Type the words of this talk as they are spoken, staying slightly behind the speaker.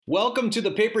Welcome to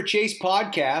the Paper Chase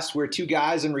podcast, where two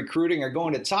guys in recruiting are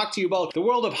going to talk to you about the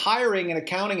world of hiring and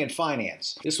accounting and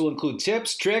finance. This will include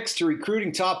tips, tricks to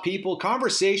recruiting top people,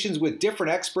 conversations with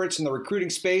different experts in the recruiting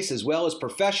space, as well as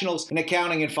professionals in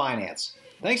accounting and finance.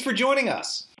 Thanks for joining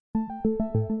us.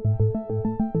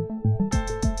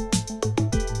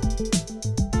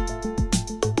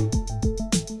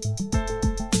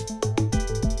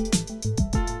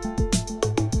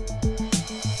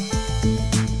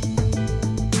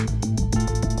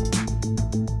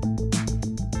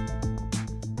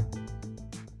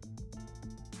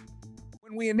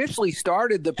 We initially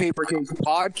started the Paper Chase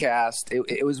podcast,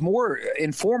 it was more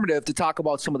informative to talk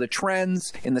about some of the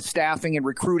trends in the staffing and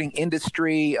recruiting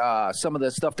industry, some of the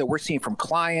stuff that we're seeing from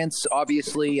clients,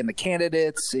 obviously, and the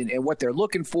candidates and what they're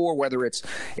looking for, whether it's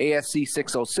ASC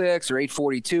 606 or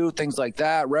 842, things like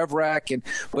that, RevRec.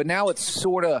 But now it's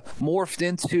sort of morphed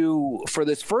into, for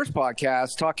this first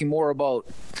podcast, talking more about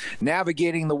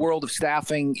navigating the world of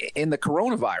staffing in the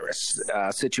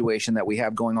coronavirus situation that we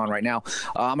have going on right now.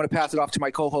 I'm going to pass it off to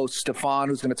my co-host Stefan,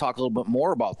 who's going to talk a little bit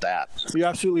more about that. You're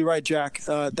absolutely right, Jack.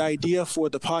 The idea for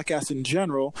the podcast in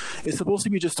general is supposed to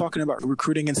be just talking about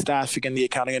recruiting and staffing in the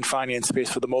accounting and finance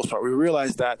space for the most part. We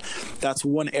realize that that's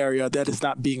one area that is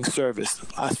not being serviced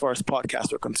as far as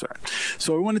podcasts are concerned.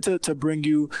 So we wanted to bring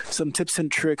you some tips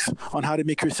and tricks on how to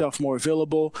make yourself more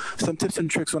available, some tips and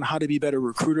tricks on how to be better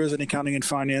recruiters in accounting and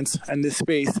finance. And this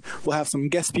space, we'll have some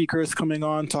guest speakers coming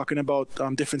on talking about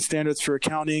different standards for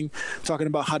accounting, talking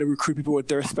about how to recruit people with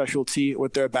their specialty,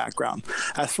 with their background.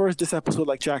 As far as this episode,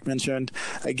 like Jack mentioned,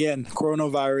 again,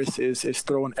 coronavirus is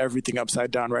throwing everything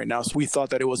upside down right now. So we thought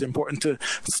that it was important to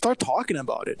start talking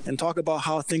about it and talk about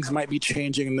how things might be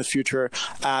changing in the future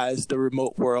as the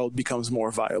remote world becomes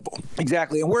more viable.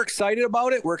 Exactly. And we're excited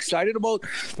about it. We're excited about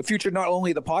the future, not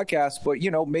only the podcast, but,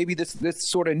 maybe this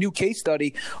sort of new case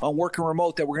study on working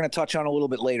remote that we're going to touch on a little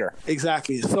bit later.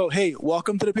 Exactly. So, hey,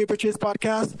 welcome to the Paper Chase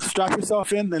podcast. Strap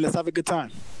yourself in and let's have a good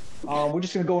time. We're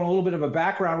just going to go in a little bit of a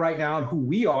background right now on who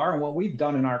we are and what we've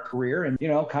done in our career and,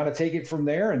 kind of take it from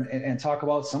there and talk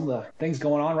about some of the things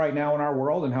going on right now in our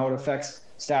world and how it affects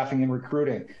staffing and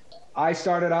recruiting. I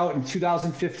started out in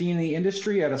 2015 in the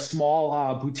industry at a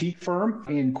small boutique firm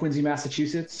in Quincy,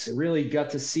 Massachusetts. Really got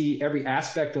to see every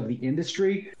aspect of the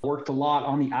industry. Worked a lot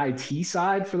on the IT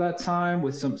side for that time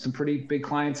with some pretty big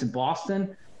clients in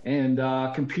Boston and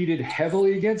competed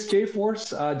heavily against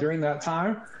Kforce during that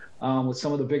time. With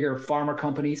some of the bigger pharma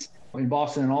companies in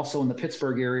Boston and also in the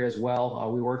Pittsburgh area as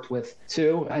well. We worked with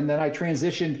too. And then I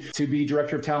transitioned to be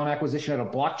director of talent acquisition at a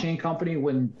blockchain company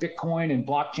when Bitcoin and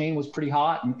blockchain was pretty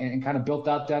hot and kind of built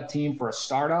out that team for a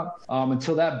startup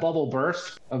until that bubble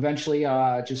burst. Eventually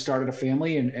just started a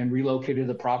family and relocated to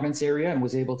the Providence area and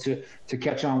was able to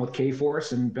catch on with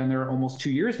Kforce and been there almost 2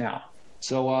 years now.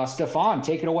 So Stefan,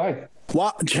 take it away.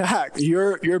 Wow, Jack,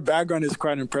 your background is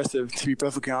quite impressive, to be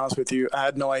perfectly honest with you. I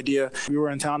had no idea. We were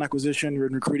in talent acquisition, we were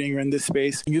in recruiting, we're in this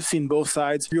space. You've seen both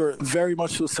sides. You're very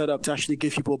much so set up to actually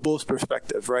give people both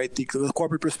perspective, right? The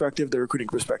corporate perspective, the recruiting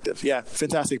perspective. Yeah,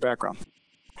 fantastic background.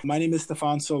 My name is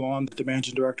Stefan Solon. I'm the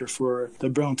managing director for the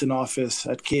Burlington office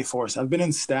at Kforce. I've been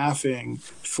in staffing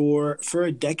for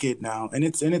a decade now, and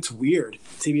it's weird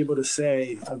to be able to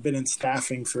say I've been in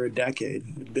staffing for a decade.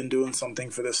 I've been doing something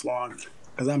for this long,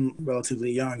 because I'm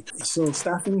relatively young. So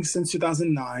staffing since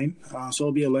 2009, so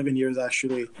it'll be 11 years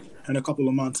actually in a couple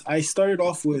of months. I started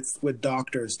off with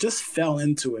doctors, just fell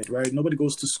into it, right? Nobody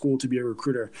goes to school to be a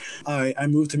recruiter. I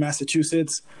moved to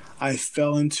Massachusetts. I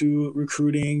fell into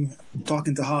recruiting,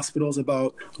 talking to hospitals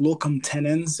about locum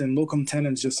tenens, and locum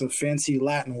tenens just a fancy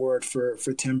Latin word for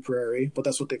temporary, but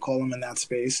that's what they call them in that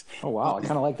space. Oh, wow. I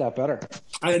kind of like that better.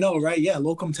 I know, right? Yeah,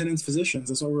 locum tenens physicians.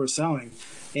 That's what we were selling.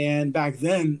 And back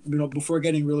then, before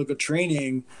getting really good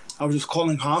training, I was just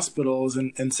calling hospitals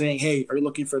and saying, hey, are you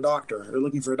looking for a doctor? Are you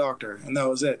looking for a doctor? And that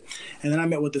was it. And then I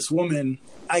met with this woman.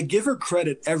 I give her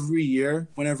credit every year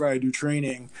whenever I do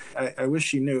training. I wish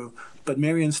she knew. But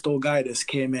Marian Stolgaitis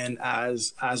came in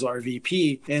as our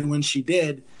VP. And when she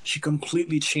did, she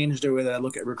completely changed the way that I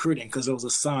look at recruiting because there was a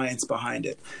science behind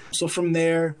it. So from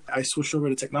there, I switched over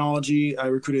to technology. I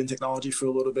recruited in technology for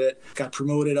a little bit, got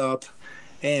promoted up.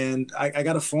 And I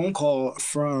got a phone call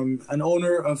from an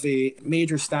owner of a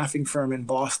major staffing firm in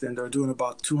Boston. They're doing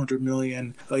about $200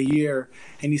 million a year.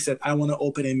 And he said, I want to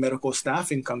open a medical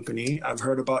staffing company. I've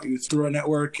heard about you through a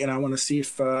network, and I want to see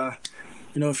if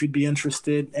you'd be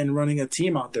interested in running a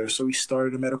team out there. So we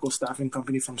started a medical staffing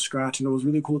company from scratch. And it was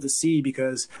really cool to see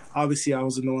because obviously I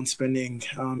wasn't the one spending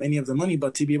any of the money,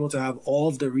 but to be able to have all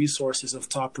of the resources of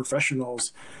top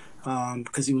professionals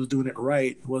because he was doing it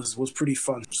right was pretty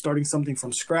fun. Starting something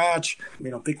from scratch,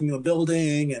 picking the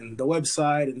building and the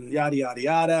website and yada, yada,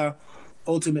 yada.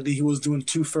 Ultimately, he was doing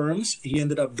 2 firms. He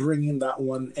ended up bringing that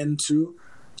one into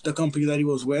the company that he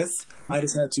was with. I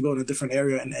just had to go in a different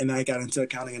area, and I got into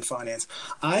accounting and finance.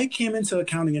 I came into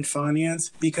accounting and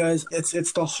finance because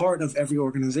it's the heart of every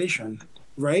organization,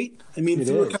 right? I mean,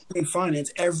 through accounting and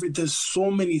finance, there's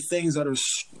so many things that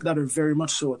are very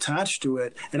much so attached to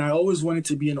it. And I always wanted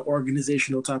to be an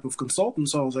organizational type of consultant.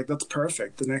 So I was like, that's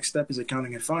perfect. The next step is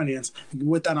accounting and finance,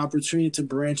 with that opportunity to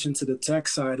branch into the tech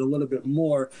side a little bit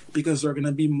more, because they're going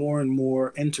to be more and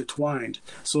more intertwined.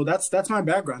 So that's my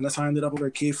background. That's how I ended up over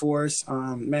at Kforce,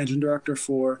 managing director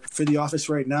for the office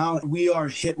right now. We are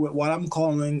hit with what I'm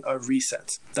calling a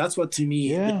reset. That's what to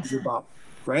me is about.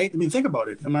 Right? I mean, think about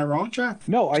it. Am I wrong, Jack?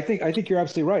 No, I think you're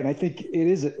absolutely right. And I think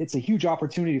it's a huge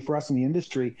opportunity for us in the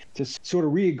industry to sort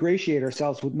of re-ingratiate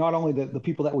ourselves with not only the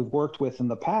people that we've worked with in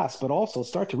the past, but also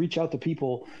start to reach out to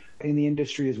people in the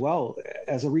industry as well,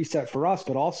 as a reset for us,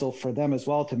 but also for them as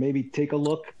well, to maybe take a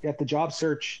look at the job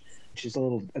search, which is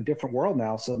a different world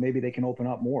now. So maybe they can open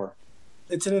up more.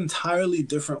 It's an entirely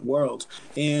different world.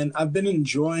 And I've been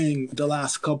enjoying the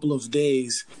last couple of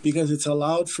days because it's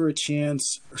allowed for a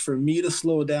chance for me to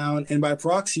slow down, and by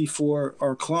proxy for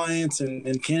our clients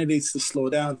and candidates to slow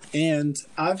down. And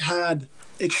I've had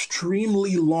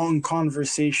extremely long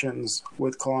conversations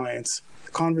with clients,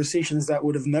 conversations that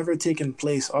would have never taken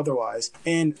place otherwise.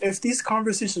 And if these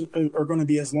conversations are going to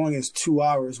be as long as 2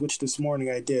 hours, which this morning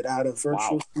I did, I had a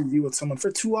virtual review with someone for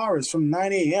 2 hours from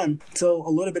 9 a.m. till a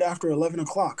little bit after 11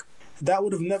 o'clock. That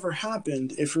would have never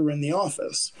happened if we were in the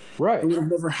office. Right. It would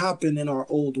have never happened in our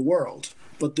old world.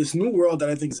 But this new world that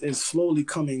I think is slowly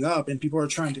coming up and people are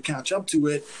trying to catch up to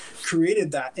it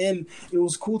created that. And it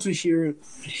was cool to hear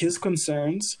his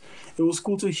concerns. It was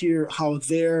cool to hear how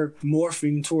they're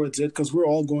morphing towards it, because we're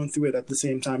all going through it at the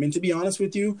same time. And to be honest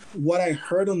with you, what I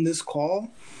heard on this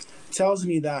call tells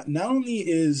me that not only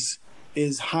is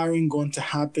hiring going to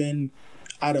happen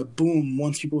at a boom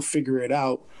once people figure it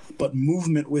out, but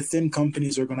movement within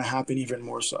companies are going to happen even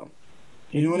more so.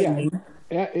 You know what I mean?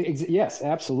 Yes,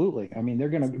 absolutely. I mean,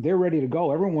 they're ready to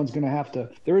go. Everyone's going to have to.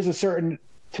 There is a certain,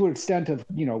 to an extent of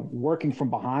working from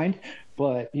behind,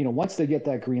 but once they get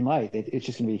that green light, it's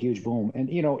just going to be a huge boom. And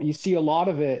you see a lot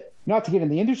of it. Not to get in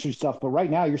the industry stuff, but right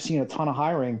now you're seeing a ton of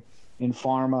hiring in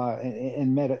pharma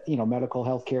and medical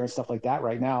healthcare and stuff like that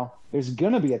right now. There's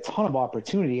going to be a ton of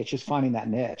opportunity. It's just finding that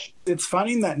niche. It's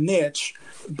finding that niche,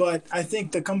 but I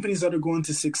think the companies that are going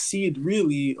to succeed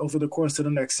really over the course of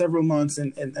the next several months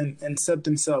and set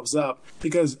themselves up,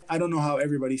 because I don't know how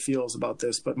everybody feels about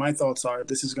this, but my thoughts are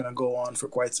this is going to go on for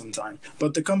quite some time.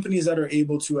 But the companies that are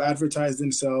able to advertise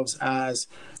themselves as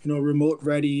remote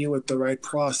ready with the right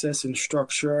process and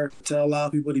structure to allow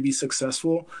people to be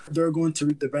successful, they're going to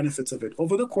reap the benefits of it.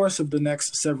 Over the course of the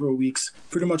next several weeks,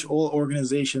 pretty much all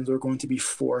organizations are going to be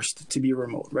forced to be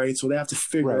remote, right? So they have to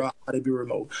figure out how to be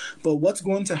remote. But what's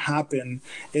going to happen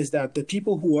is that the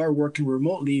people who are working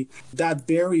remotely, that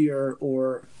barrier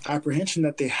or apprehension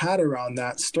that they had around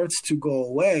that starts to go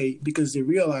away because they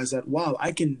realize that, wow,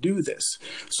 I can do this.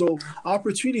 So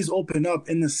opportunities open up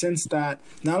in the sense that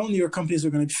not only are companies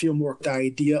are going to feel more the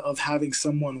idea of having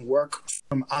someone work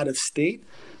from out of state,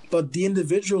 but the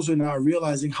individuals are now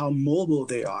realizing how mobile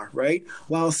they are, right?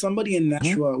 While somebody in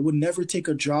Nashua would never take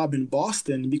a job in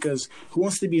Boston because who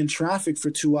wants to be in traffic for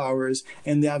 2 hours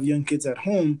and they have young kids at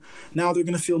home, now they're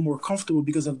going to feel more comfortable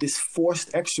because of this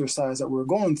forced exercise that we're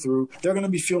going through. They're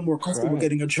going to feel more comfortable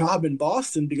getting a job in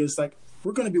Boston because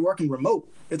we're going to be working remote.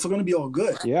 It's going to be all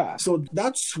good. Yeah. So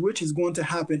that switch is going to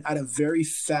happen at a very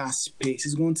fast pace.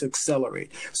 It's going to accelerate.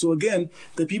 So again,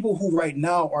 the people who right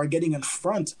now are getting in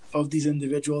front of these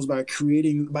individuals by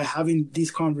having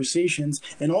these conversations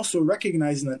and also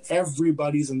recognizing that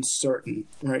everybody's uncertain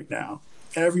right now.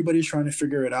 Everybody's trying to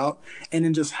figure it out. And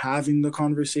then just having the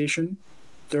conversation,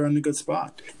 they're in a good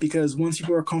spot. Because once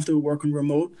people are comfortable working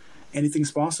remote,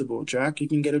 anything's possible. Jack, you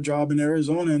can get a job in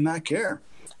Arizona and not care.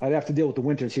 I'd have to deal with the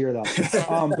winters here, though.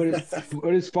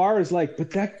 But as far as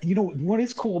what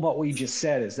is cool about what you just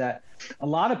said is that a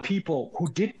lot of people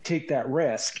who didn't take that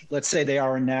risk, let's say they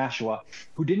are in Nashua,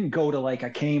 who didn't go to like a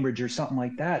Cambridge or something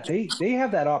like that, they have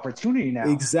that opportunity now.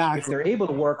 Exactly. If they're able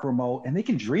to work remote and they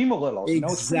can dream a little.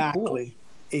 Exactly. It's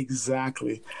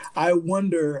Exactly. I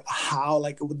wonder how,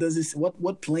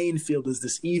 what playing field is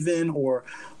this even, or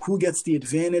who gets the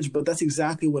advantage? But that's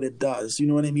exactly what it does. You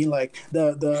know what I mean? Like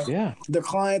the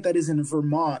client that is in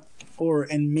Vermont or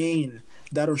in Maine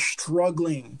that are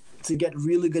struggling to get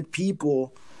really good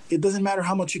people, it doesn't matter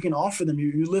how much you can offer them.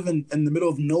 You live in the middle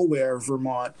of nowhere,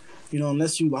 Vermont,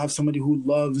 unless you have somebody who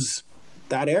loves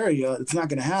that area, it's not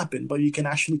going to happen. But you can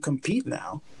actually compete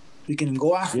now. You can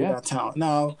go after that talent.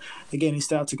 Now, again, you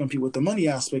still have to compete with the money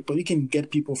aspect, but you can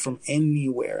get people from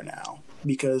anywhere now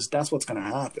because that's what's going to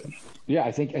happen. Yeah,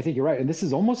 I think you're right. And this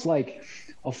is almost like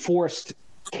a forced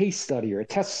case study or a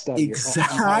test study.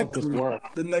 Exactly.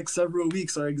 The next several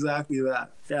weeks are exactly that.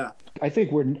 Yeah. I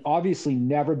think we're obviously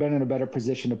never been in a better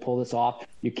position to pull this off.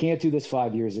 You can't do this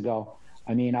 5 years ago.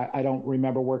 I mean, I don't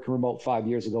remember working remote 5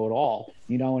 years ago at all,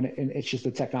 and it's just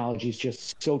the technology is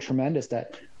just so tremendous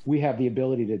that we have the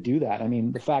ability to do that. I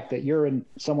mean, the fact that you're in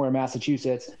somewhere in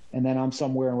Massachusetts and then I'm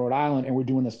somewhere in Rhode Island and we're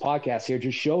doing this podcast here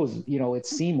just shows, it's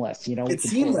seamless. It's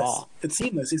seamless. It's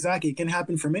seamless. Exactly. It can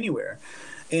happen from anywhere.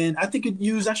 And I think you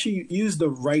use the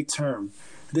right term.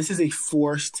 This is a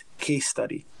forced case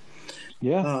study.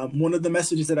 Yeah. One of the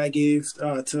messages that I gave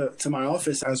to my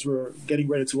office as we're getting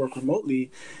ready to work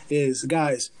remotely is,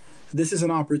 guys, this is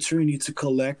an opportunity to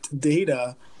collect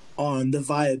data on the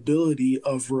viability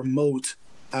of remote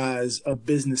as a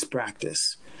business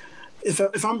practice.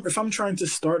 If I'm trying to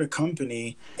start a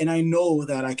company and I know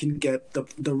that I can get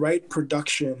the right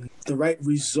production, the right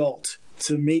result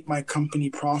to make my company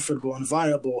profitable and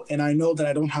viable, and I know that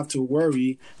I don't have to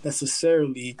worry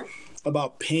necessarily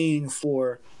about paying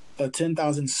for a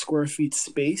 10,000 square feet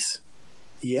space,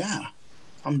 yeah,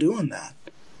 I'm doing that.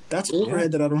 That's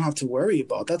overhead that I don't have to worry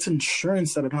about. That's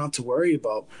insurance that I don't have to worry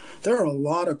about. There are a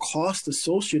lot of costs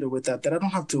associated with that I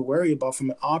don't have to worry about from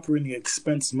an operating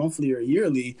expense monthly or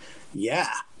yearly. Yeah,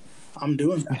 I'm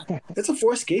doing that. It's a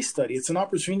forced case study. It's an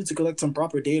opportunity to collect some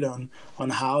proper data on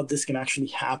how this can actually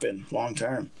happen long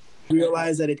term.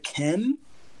 Realize that it's going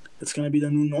to be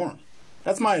the new norm.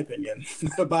 That's my opinion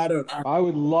about it. I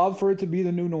would love for it to be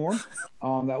the new norm.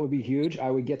 That would be huge.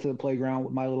 I would get to the playground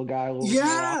with my little guy a little more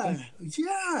often.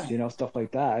 Yeah. Stuff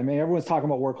like that. I mean, everyone's talking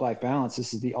about work-life balance.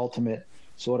 This is the ultimate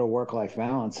sort of work-life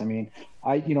balance. I mean,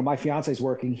 my fiance is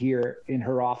working here in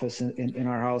her office in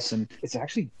our house, and it's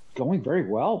actually going very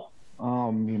well.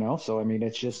 So I mean,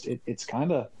 it's just it's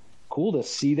kind of cool to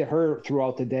see her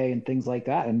throughout the day and things like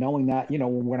that, and knowing that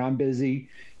when I'm busy,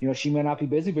 she may not be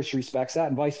busy, but she respects that,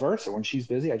 and vice versa. When she's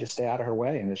busy, I just stay out of her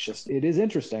way, and it is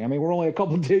interesting. I mean, we're only a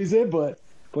couple of days in, but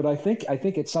I think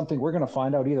it's something we're going to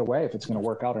find out either way if it's going to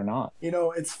work out or not.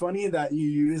 It's funny that you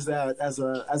use that as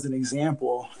an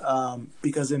example,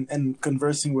 because in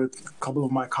conversing with a couple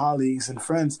of my colleagues and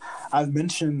friends, I've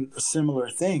mentioned a similar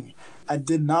thing. I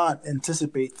did not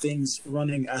anticipate things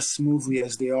running as smoothly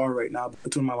as they are right now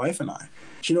between my wife and I.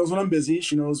 She knows when I'm busy.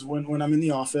 She knows when I'm in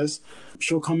the office.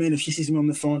 She'll come in if she sees me on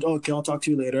the phone. Oh, okay, I'll talk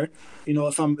to you later.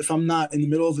 If I'm not in the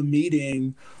middle of a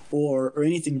meeting or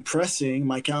anything pressing,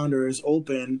 my calendar is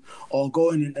open. I'll go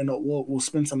in and we'll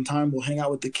spend some time. We'll hang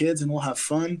out with the kids and we'll have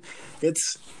fun.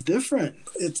 It's different.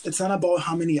 It's not about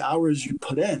how many hours you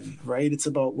put in, right? It's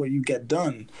about what you get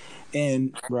done.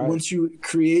 And once you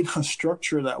create a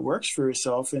structure that works for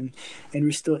yourself and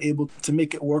you're still able to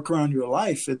make it work around your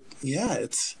life,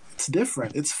 it's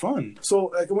different. It's fun.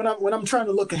 So when I'm trying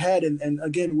to look ahead, and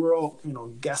again, we're all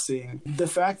guessing, the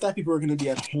fact that people are going to be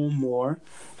at home more,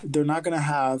 they're not going to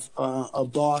have a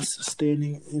boss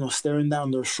staring down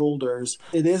their shoulders.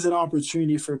 It is an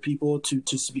opportunity for people to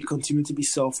continue to be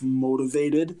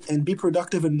self-motivated and be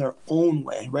productive in their own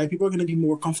way, right? People are going to be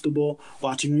more comfortable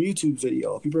watching a YouTube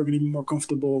video. People are going to be more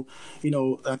comfortable,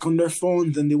 on their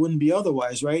phone than they wouldn't be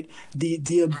otherwise, right?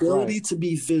 The ability to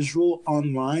be visual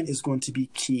online is going to be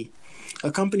key.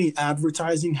 A company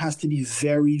advertising has to be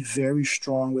very, very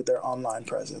strong with their online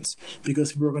presence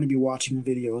because people are going to be watching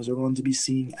videos. They're going to be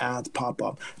seeing ads pop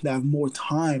up. They have more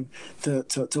time to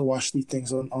watch these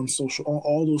things on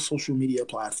all those social media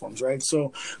platforms, right?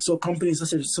 So companies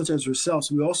such as yourselves,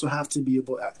 we also have to be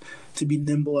able to be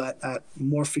nimble at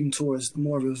morphing towards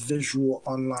more of a visual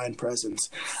online presence.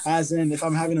 As in, if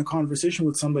I'm having a conversation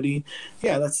with somebody,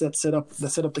 let's set up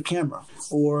the camera,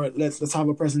 or let's have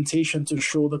a presentation to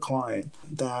show the client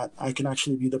that I can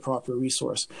actually be the proper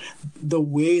resource. The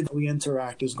way that we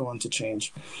interact is going to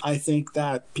change. I think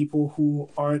that people who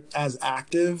aren't as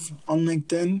active on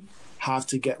LinkedIn have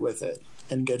to get with it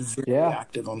and get very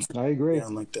active on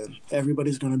LinkedIn.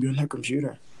 Everybody's going to be on their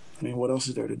computer. I mean, what else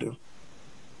is there to do?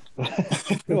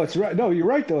 No, it's right. No, you're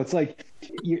right, though. It's like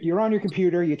you're on your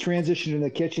computer, you transition in the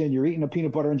kitchen, you're eating a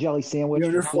peanut butter and jelly sandwich,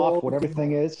 fluff, whatever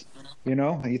thing is,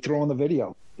 and you throw on the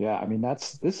video. Yeah, I mean,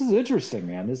 this is interesting,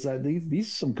 man. These are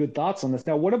some good thoughts on this.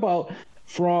 Now, what about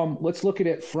let's look at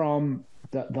it from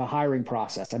the hiring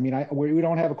process. I mean, we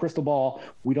don't have a crystal ball.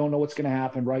 We don't know what's going to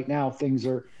happen right now. Things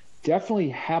are definitely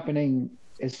happening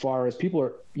as far as people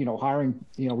are, hiring.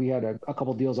 We had a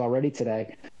couple deals already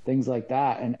today, things like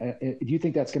that. And do you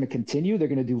think that's going to continue? They're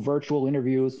going to do virtual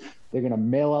interviews. They're going to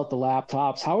mail out the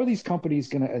laptops. How are these companies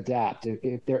going to adapt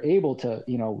if they're able to?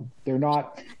 They're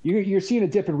not. You're seeing a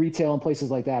dip in retail and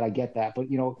places like that. I get that, but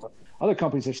other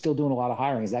companies are still doing a lot of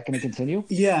hiring. Is that going to continue?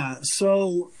 Yeah.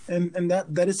 So, and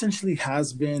that essentially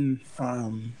has been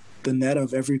the net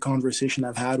of every conversation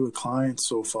I've had with clients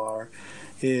so far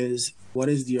is what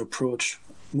is the approach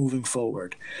moving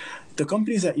forward? The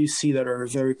companies that you see that are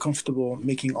very comfortable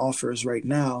making offers right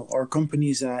now are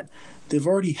companies that they've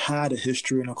already had a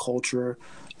history and a culture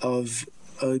of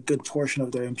a good portion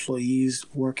of their employees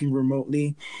working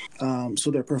remotely,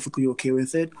 so they're perfectly okay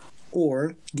with it,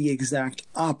 or the exact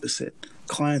opposite.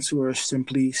 Clients who are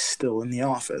simply still in the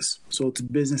office. So it's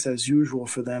business as usual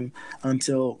for them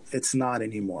until it's not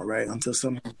anymore, right? Until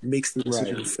someone makes the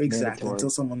decision. Right. Exactly. Until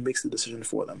someone makes the decision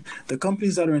for them. The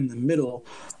companies that are in the middle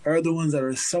are the ones that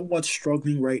are somewhat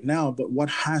struggling right now. But what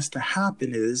has to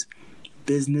happen is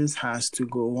business has to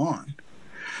go on.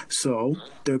 So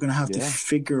they're going to have to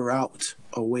figure out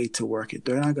a way to work it.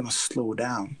 They're not going to slow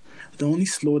down. The only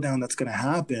slowdown that's going to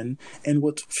happen, and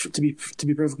to be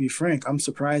perfectly frank, I'm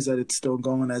surprised that it's still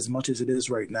going as much as it is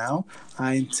right now.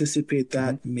 I anticipate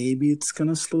that maybe it's going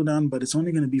to slow down, but it's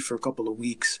only going to be for a couple of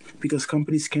weeks because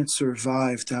companies can't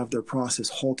survive to have their process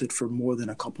halted for more than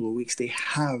a couple of weeks. They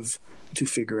have to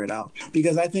figure it out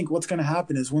because I think what's going to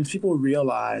happen is once people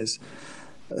realize.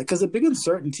 Because the big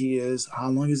uncertainty is how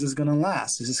long is this going to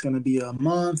last? Is this going to be a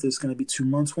month? Is it going to be 2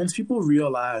 months? Once people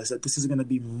realize that this is going to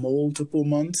be multiple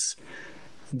months,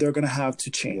 they're going to have to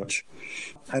change.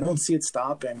 I don't see it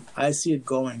stopping. I see it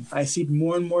going. I see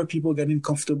more and more people getting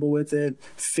comfortable with it,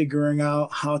 figuring out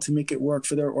how to make it work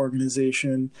for their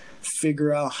organization,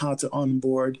 figure out how to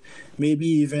onboard, maybe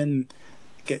even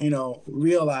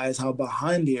realize how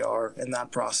behind they are in that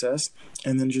process,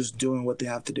 and then just doing what they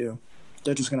have to do.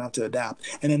 They're just going to have to adapt.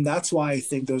 And then that's why I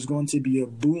think there's going to be a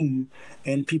boom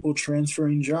in people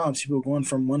transferring jobs, people going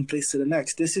from one place to the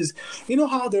next. This is,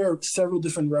 how there are several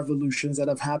different revolutions that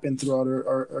have happened throughout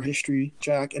our history,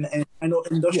 Jack. And I know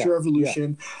Industrial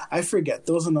Revolution, I forget.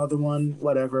 There was another one,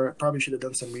 whatever. Probably should have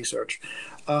done some research.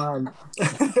 But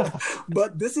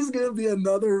this is going to be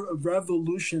another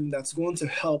revolution that's going to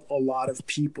help a lot of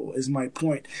people, is my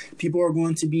point. People are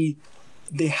going to be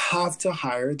they have to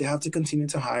hire. They have to continue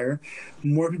to hire.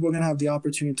 More people are going to have the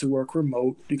opportunity to work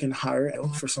remote. You can hire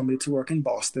for somebody to work in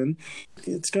Boston.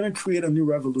 It's going to create a new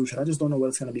revolution. I just don't know what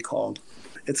it's going to be called.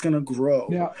 It's going to grow.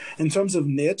 Yeah. In terms of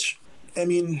niche, I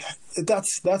mean,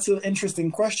 that's an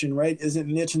interesting question, right? Is it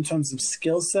niche in terms of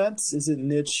skill sets? Is it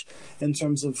niche in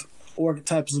terms of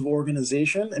types of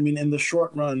organization? I mean, in the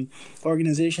short run,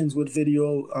 organizations with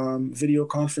video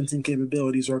conferencing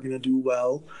capabilities are going to do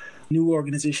well. New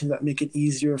organizations that make it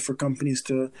easier for companies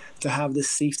to have the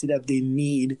safety that they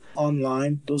need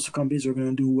online, those companies are going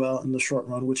to do well in the short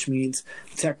run, which means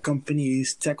tech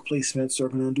companies, tech placements are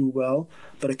going to do well.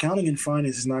 But accounting and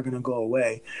finance is not going to go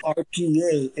away.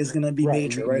 RPA is going to be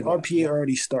major, right? RPA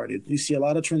already started. You see a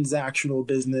lot of transactional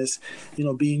business,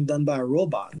 being done by a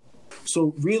robot.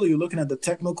 So really, you're looking at the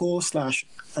technical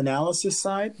 / analysis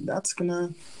side. That's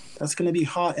gonna be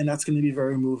hot, and that's gonna be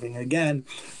very moving. Again,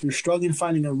 you're struggling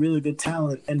finding a really good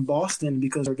talent in Boston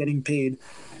because they're getting paid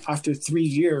after 3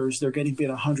 years. They're getting paid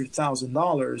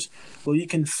 $100,000. Well, you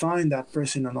can find that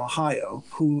person in Ohio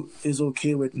who is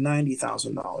okay with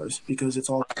 $90,000 because it's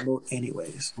all remote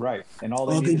anyways. Right, and all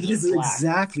they need is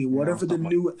exactly whatever the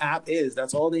new app is.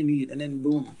 That's all they need, and then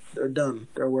boom, they're done.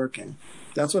 They're working.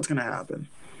 That's what's gonna happen.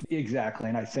 Exactly.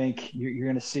 And I think you're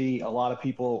going to see a lot of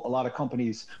people, a lot of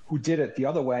companies who did it the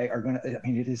other way are going to, I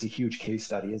mean, it is a huge case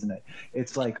study, isn't it?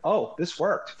 It's like, oh, this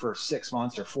worked for 6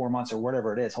 months or 4 months or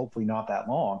whatever it is, hopefully not that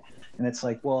long. And it's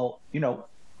like, well,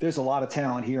 there's a lot of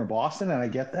talent here in Boston, and I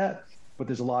get that. But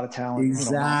there's a lot of talent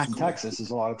in Texas. There's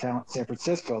a lot of talent in San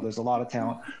Francisco. There's a lot of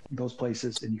talent in those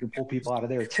places, and you can pull people out of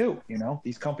there too.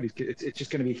 These companies, it's just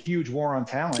going to be a huge war on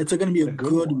talent. It's going to be a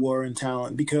good war on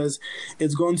talent because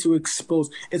it's going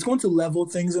to level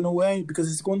things in a way because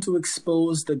it's going to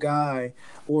expose the guy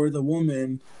or the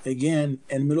woman, again,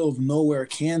 in the middle of nowhere,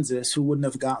 Kansas, who wouldn't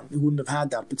have had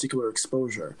that particular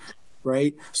exposure.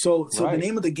 Right. So the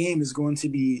name of the game is going to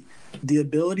be the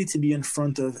ability to be in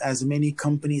front of as many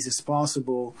companies as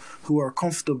possible who are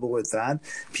comfortable with that.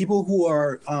 People who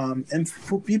are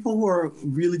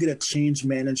really good at change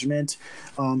management,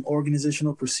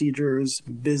 organizational procedures,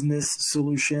 business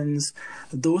solutions,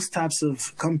 those types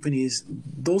of companies,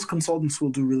 those consultants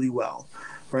will do really well.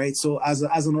 Right. So as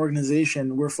an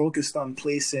organization, we're focused on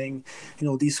placing,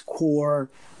 these core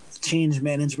change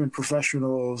management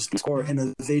professionals or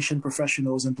innovation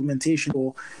professionals, implementation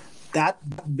people,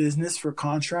 that business for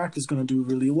contract is going to do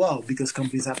really well because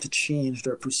companies have to change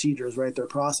their procedures, right, their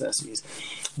processes.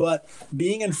 But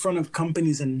being in front of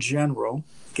companies in general,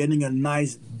 getting a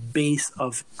nice base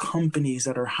of companies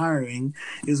that are hiring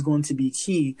is going to be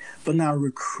key. But now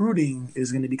recruiting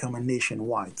is going to become a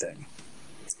nationwide thing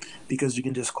because you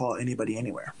can just call anybody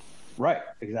anywhere. Right,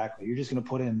 exactly. You're just going to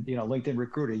put in, LinkedIn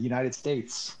Recruiter, United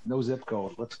States, no zip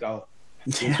code. Let's go.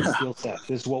 Yeah. Skill set.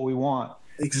 This is what we want.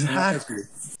 Exactly.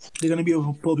 They're going to be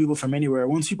able to pull people from anywhere.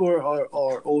 Once people are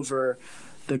over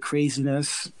the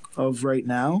craziness of right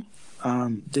now,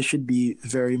 they should be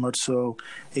very much so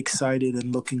excited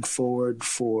and looking forward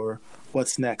for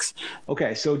what's next.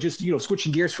 Okay, so just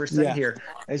switching gears for a second here.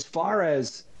 As far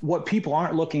as what people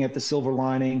aren't looking at the silver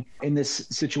lining in this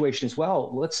situation as well,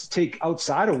 let's take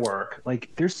outside of work. Like,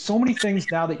 there's so many things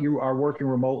now that you are working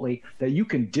remotely that you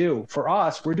can do. For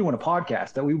us, we're doing a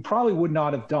podcast that we probably would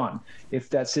not have done if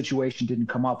that situation didn't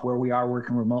come up where we are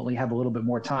working remotely, have a little bit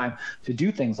more time to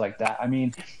do things like that. I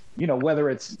mean,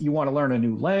 whether it's you want to learn a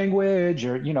new language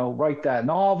or, write that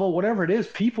novel, whatever it is,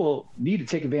 people need to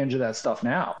take advantage of that stuff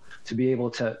now to be able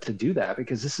to do that,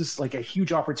 because this is like a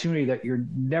huge opportunity that you're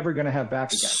never going to have back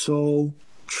again. So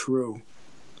true.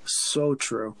 So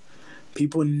true.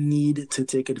 People need to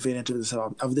take advantage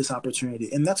of this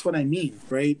opportunity. And that's what I mean,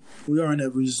 right? We are in a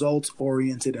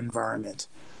results-oriented environment.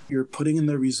 You're putting in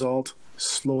the result.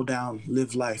 Slow down,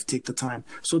 live life, take the time.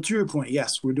 So to your point,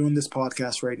 yes, we're doing this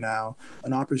podcast right now,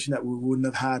 an opportunity that we wouldn't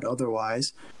have had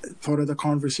otherwise. Part of the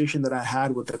conversation that I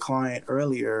had with the client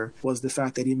earlier was the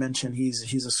fact that he mentioned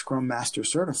he's a Scrum Master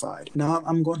certified. Now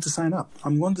I'm going to sign up.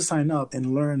 I'm going to sign up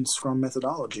and learn Scrum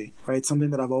methodology, right? Something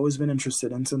that I've always been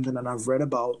interested in, something that I've read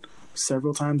about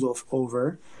several times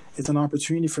over. It's an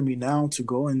opportunity for me now to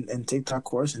go and take that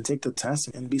course and take the test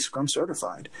and be Scrum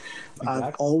certified. Exactly.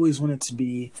 I've always wanted to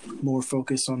be more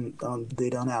focused on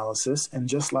data analysis. And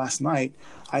just last night,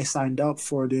 I signed up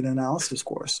for a data analysis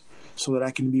course so that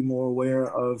I can be more aware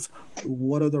of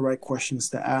what are the right questions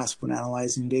to ask when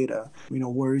analyzing data.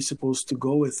 Where are you supposed to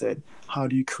go with it? How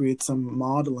do you create some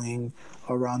modeling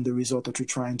around the result that you're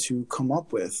trying to come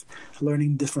up with?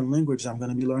 Learning different languages. I'm going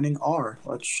to be learning R,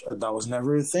 which that was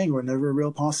never a thing or never a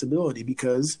real possibility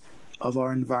because of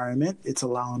our environment. It's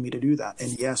allowing me to do that.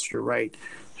 And yes, you're right.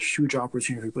 Huge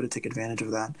opportunity for people to take advantage of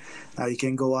that. Now, you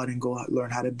can go out and go learn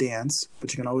how to dance,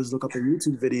 but you can always look up a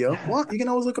YouTube video. What? You can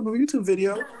always look up a YouTube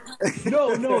video.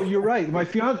 No, you're right. My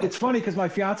fiance, it's funny because my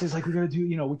fiance is like, we're going to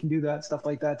do, we can do that, stuff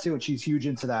like that too. And she's huge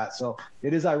into that. So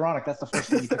it is ironic. That's the first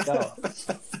thing you picked up.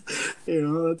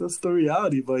 That's the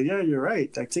reality. But yeah, you're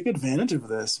right. Like, take advantage of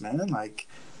this, man. Like,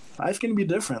 life can be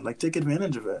different. Like, take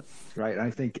advantage of it. Right. And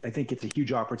I think it's a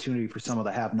huge opportunity for some of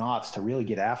the have-nots to really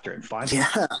get after it and find it.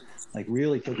 Like,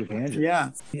 really take advantage of it.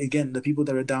 Yeah. Again, the people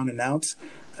that are down and out,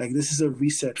 like, this is a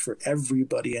reset for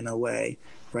everybody in a way,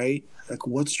 right? Like,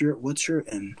 what's your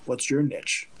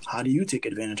niche? How do you take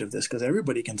advantage of this? Because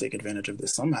everybody can take advantage of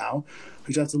this somehow.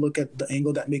 You just have to look at the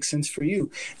angle that makes sense for you.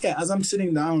 Yeah, as I'm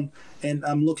sitting down and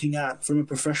I'm looking at, from a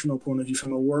professional point of view,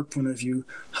 from a work point of view,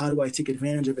 how do I take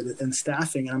advantage of it in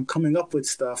staffing? And I'm coming up with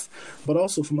stuff, but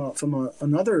also from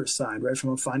another side, right?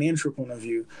 From a financial point of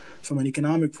view, from an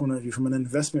economic point of view, from an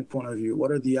investment point of view,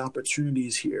 what are the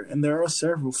opportunities here? And there are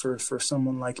several for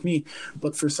someone like me,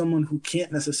 but for someone who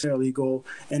can't necessarily go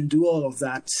and do all of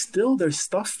that, still there's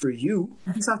stuff for you.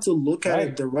 You just have to look at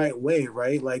it the right way,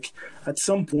 right? Like, at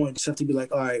some point, you just have to be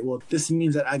like, all right, well, this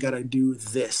means that I got to do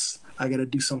this. I got to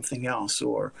do something else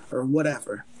or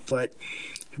whatever. But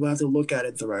people have to look at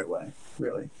it the right way,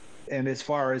 really. And as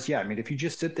far as, if you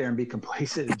just sit there and be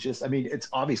complacent, it's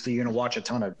obviously you're going to watch a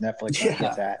ton of Netflix. I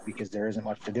get that because there isn't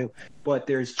much to do. But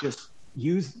there's just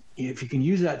if you can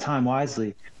use that time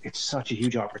wisely, it's such a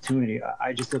huge opportunity.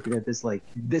 I just look at this like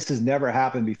this has never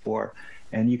happened before.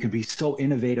 And you can be so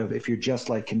innovative if you're just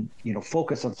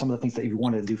focus on some of the things that you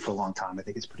wanted to do for a long time. I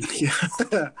think it's pretty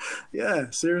cool. Yeah,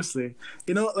 seriously.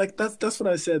 Like that's what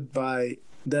I said by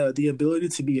the ability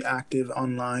to be active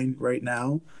online right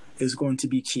now is going to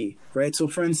be key, right? So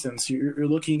for instance, you're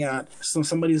looking at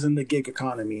somebody's in the gig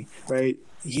economy, right?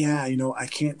 Yeah, I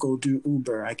can't go do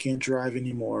Uber. I can't drive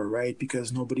anymore, right?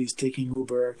 Because nobody's taking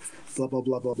Uber, blah, blah,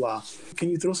 blah, blah, blah. Can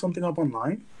you throw something up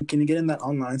online? Can you get in that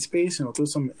online space? Throw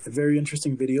some very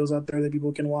interesting videos out there that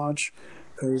people can watch.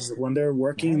 Because when they're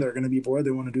working, they're going to be bored.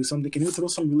 They want to do something. Can you throw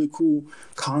some really cool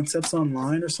concepts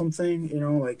online or something?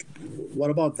 Like,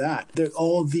 what about that? There are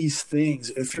all these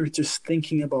things. If you're just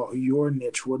thinking about your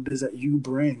niche, what it is that you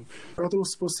bring. Our brother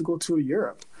was supposed to go to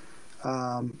Europe.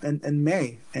 in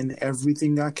May, and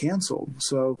everything got canceled.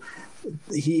 So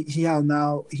he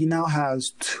now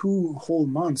has 2 whole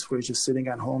months where he's just sitting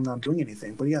at home not doing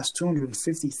anything. But he has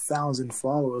 250,000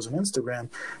 followers on Instagram,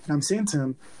 and I'm saying to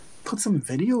him, put some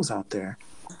videos out there.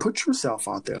 Put yourself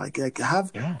out there. Like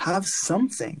have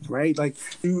something, right? Like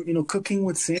cooking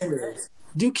with Sanders.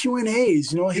 Do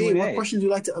Q&As, hey, what questions do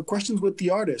you like to, questions with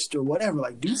the artist or whatever,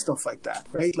 like do stuff like that,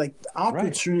 right? Like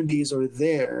opportunities are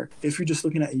there if you're just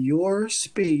looking at your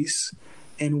space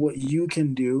and what you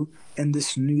can do and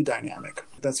this new dynamic.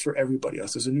 That's for everybody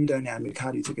else. There's a new dynamic.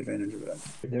 How do you take advantage of it?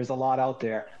 There's a lot out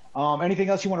there. Anything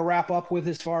else you want to wrap up with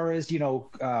as far as,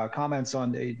 comments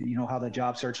on, how the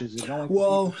job search is going?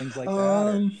 Well, things like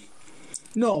that?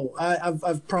 No,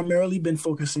 I've primarily been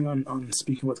focusing on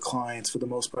speaking with clients for the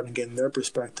most part and getting their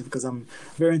perspective, because I'm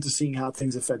very into seeing how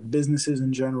things affect businesses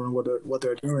in general and what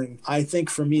they're doing. I think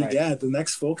for me, the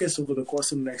next focus over the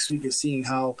course of the next week is seeing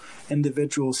how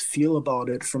individuals feel about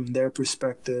it from their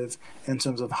perspective in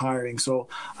terms of hiring. So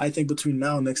I think between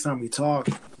now and next time we talk,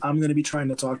 I'm going to be trying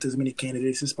to talk to as many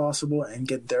candidates as possible and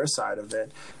get their side of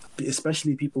it,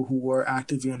 especially people who were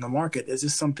actively in the market. Is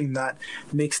this something that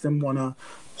makes them want to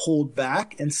hold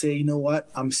back and say, you know what,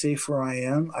 I'm safe where I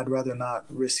am. I'd rather not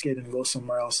risk it and go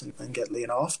somewhere else and get laid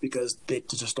off because they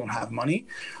just don't have money?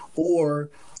 Or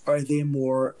are they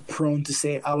more prone to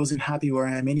say, I wasn't happy where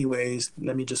I am anyways,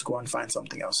 let me just go and find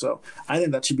something else? So I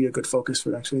think that should be a good focus for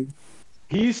next week.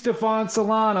 He's Stefan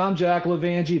Salon. I'm Jack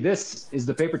Levangie. This is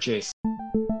The Paper Chase.